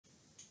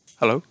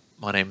Hello,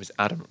 my name is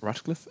Adam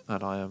Ratcliffe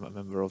and I am a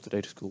member of the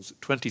Data School's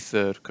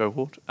 23rd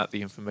cohort at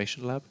the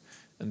Information Lab.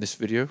 In this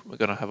video, we're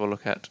going to have a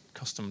look at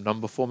custom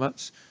number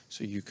formats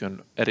so you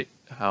can edit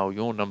how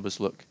your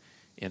numbers look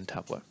in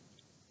Tableau.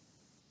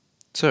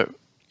 So,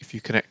 if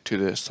you connect to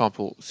the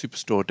sample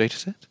Superstore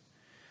dataset,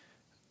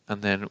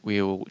 and then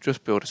we will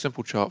just build a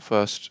simple chart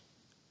first,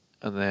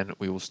 and then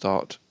we will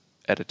start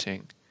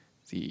editing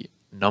the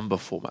number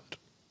format.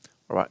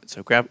 All right,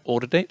 so grab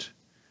order date,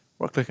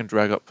 right click and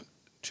drag up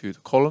to the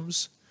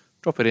columns,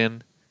 drop it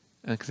in,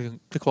 and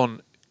click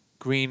on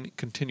green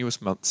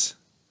continuous months.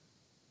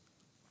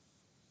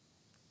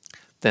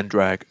 Then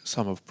drag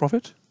sum of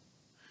profit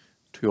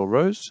to your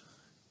rows,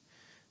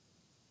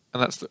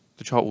 and that's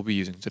the chart we'll be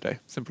using today.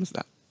 Simple as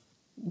that.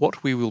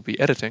 What we will be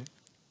editing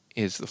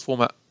is the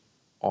format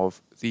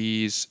of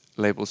these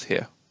labels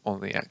here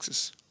on the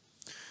axis.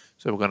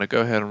 So we're going to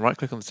go ahead and right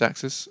click on this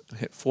axis and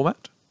hit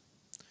format,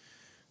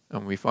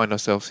 and we find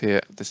ourselves here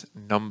at this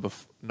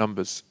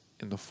numbers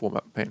in the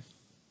format pane.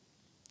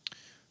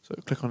 So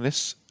click on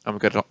this and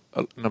we get a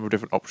number of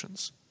different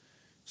options.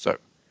 So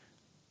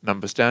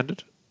number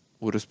standard,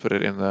 we'll just put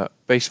it in the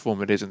base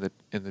form it is in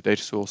the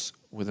data source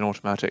with an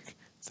automatic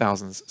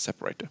thousands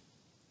separator.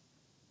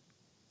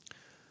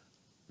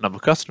 Number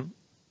custom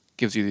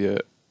gives you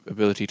the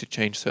ability to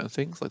change certain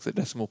things like the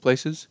decimal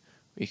places.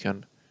 We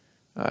can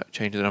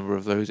change the number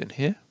of those in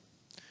here,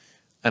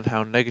 and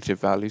how negative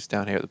values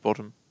down here at the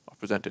bottom are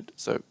presented.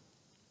 So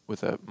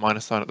with a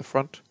minus sign at the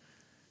front,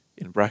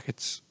 in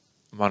brackets,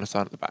 a minus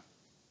sign at the back.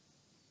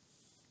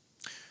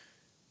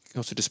 You can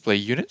also display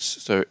units.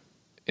 So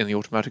in the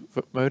automatic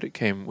mode, it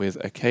came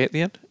with a K at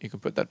the end. You can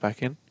put that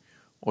back in,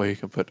 or you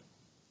can put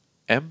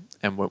M.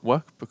 M won't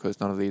work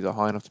because none of these are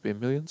high enough to be in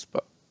millions,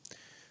 but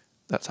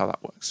that's how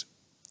that works.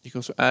 You can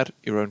also add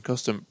your own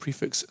custom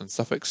prefix and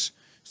suffix.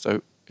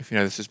 So if you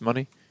know this is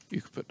money,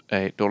 you could put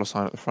a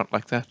 $sign at the front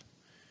like that.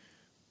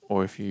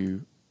 Or if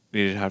you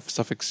needed to have a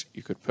suffix,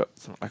 you could put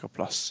something like a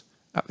plus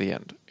at the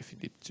end if you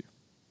needed to.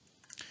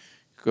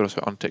 You could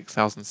also untick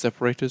thousand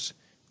separators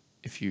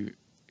if you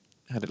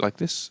had it like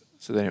this,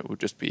 so then it would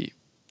just be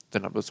the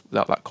numbers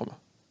without that comma.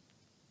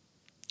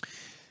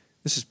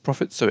 This is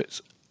profit, so it's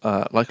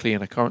likely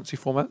in a currency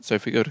format. So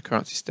if we go to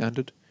currency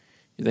standard,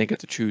 you then get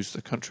to choose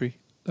the country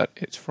that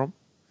it's from.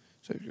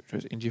 So if you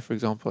choose India, for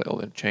example, it'll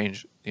then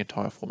change the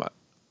entire format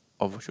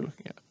of what you're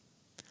looking at.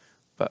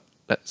 But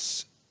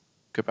let's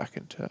go back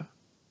into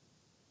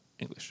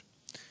English.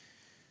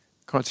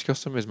 Currency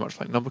custom is much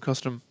like number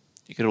custom.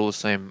 You get all the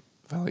same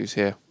values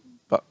here,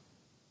 but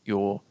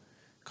your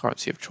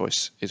currency of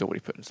choice is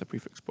already put into the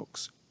prefix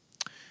box.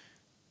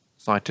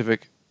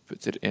 Scientific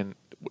puts it in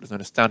what is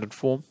known as standard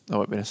form. That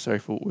won't be necessary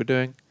for what we're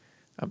doing.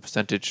 And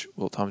percentage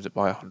will times it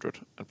by 100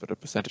 and put a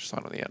percentage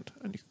sign on the end,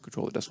 and you can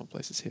control the decimal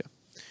places here.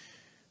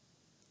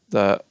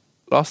 The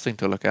last thing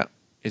to look at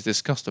is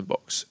this custom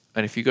box,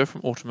 and if you go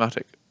from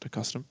automatic to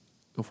custom,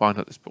 you'll find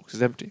that this box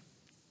is empty.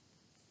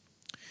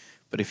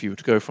 But if you were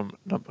to go from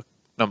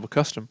number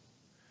custom,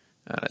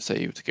 and let's say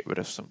you were to get rid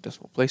of some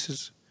decimal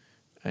places,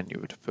 and you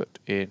were to put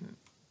in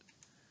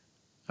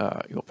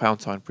your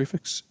 £sign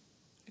prefix,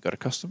 you go to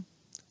custom,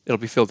 it'll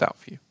be filled out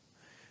for you.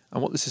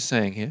 And what this is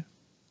saying here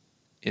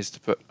is to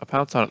put a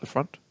 £sign at the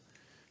front,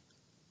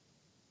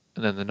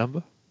 and then the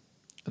number,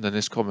 and then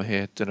this comma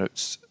here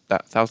denotes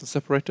that thousand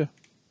separator.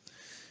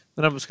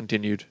 The number's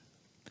continued,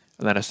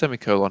 and then a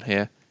semicolon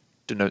here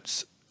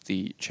denotes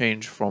the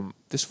change from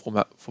this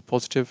format for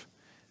positive,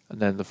 and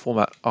then the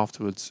format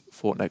afterwards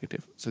for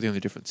negative. So the only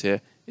difference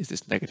here is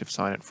this negative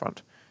sign in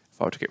front.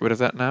 If I were to get rid of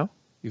that now,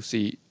 you'll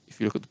see,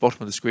 if you look at the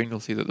bottom of the screen, you'll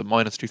see that the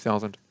minus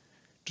 2000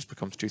 just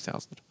becomes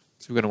 2000.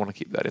 So we're going to want to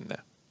keep that in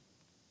there.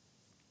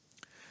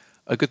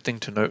 A good thing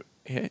to note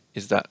here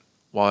is that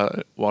while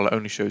it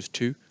only shows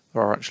two,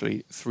 there are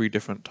actually three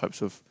different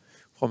types of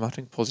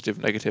formatting: positive,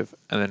 negative,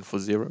 and then for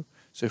zero.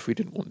 So if we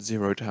didn't want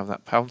zero to have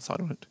that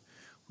 £sign on it,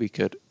 we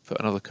could put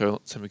another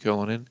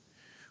semicolon in.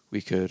 We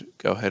could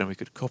go ahead and we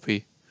could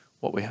copy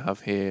what we have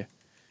here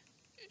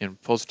in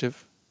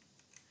positive,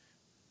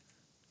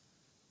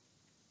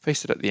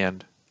 paste it at the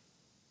end,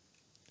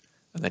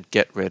 and then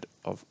get rid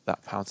of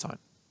that £sign.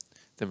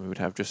 Then we would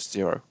have just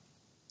zero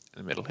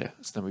in the middle here.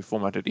 So then we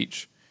formatted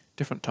each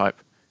different type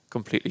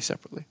completely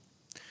separately.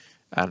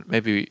 And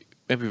maybe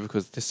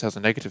because this has a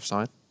negative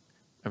sign,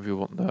 maybe we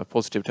want the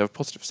positive to have a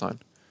positive sign.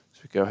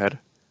 So we go ahead,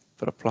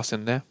 put a plus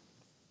in there,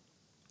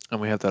 and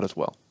we have that as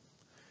well.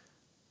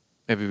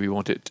 Maybe we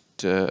want it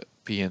to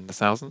be in the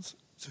thousands,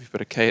 so if we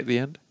put a K at the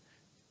end,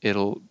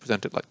 it'll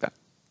present it like that.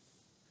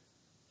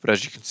 But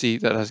as you can see,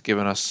 that has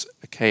given us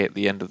a K at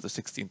the end of the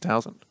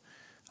 16,000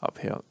 up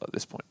here at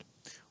this point,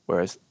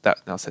 whereas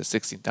that now says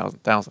 16,000,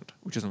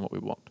 which isn't what we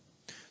want.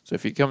 So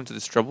if you come into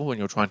this trouble when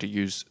you're trying to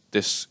use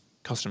this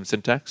custom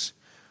syntax,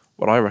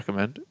 what I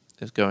recommend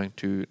is going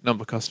to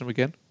number custom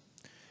again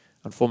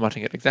and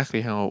formatting it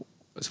exactly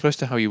as close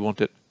to how you want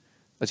it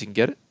as you can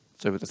get it.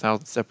 So with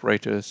 1,000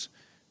 separators,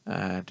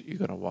 and you're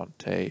going to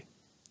want a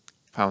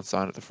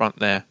 £sign at the front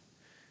there,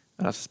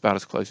 and that's about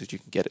as close as you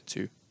can get it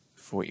to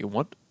for what you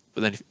want.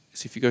 But then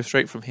if you go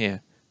straight from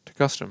here to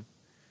custom,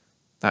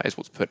 that is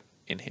what's put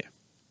in here.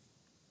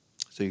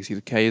 So you can see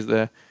the K is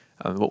there,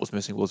 and what was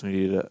missing was we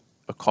needed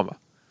a comma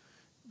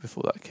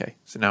before that K.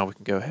 So now we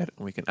can go ahead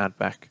and we can add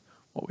back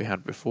what we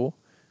had before.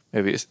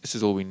 Maybe this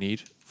is all we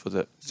need for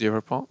the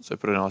 0 part. So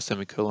put in our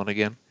semicolon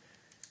again,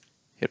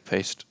 hit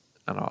paste,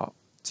 and our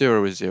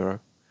 0 is 0.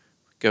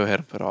 Go ahead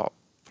and put our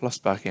plus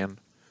back in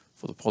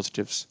for the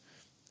positives.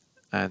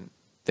 And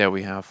there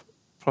we have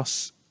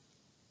plus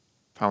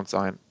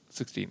 £sign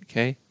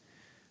 16k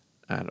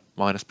and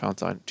minus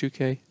 £sign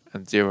 2k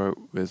and 0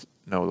 with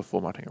no other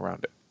formatting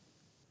around it.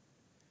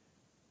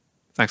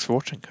 Thanks for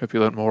watching. Hope you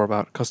learned more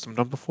about custom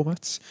number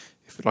formats.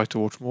 If you'd like to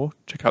watch more,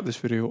 check out this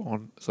video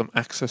on some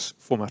Access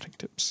formatting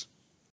tips.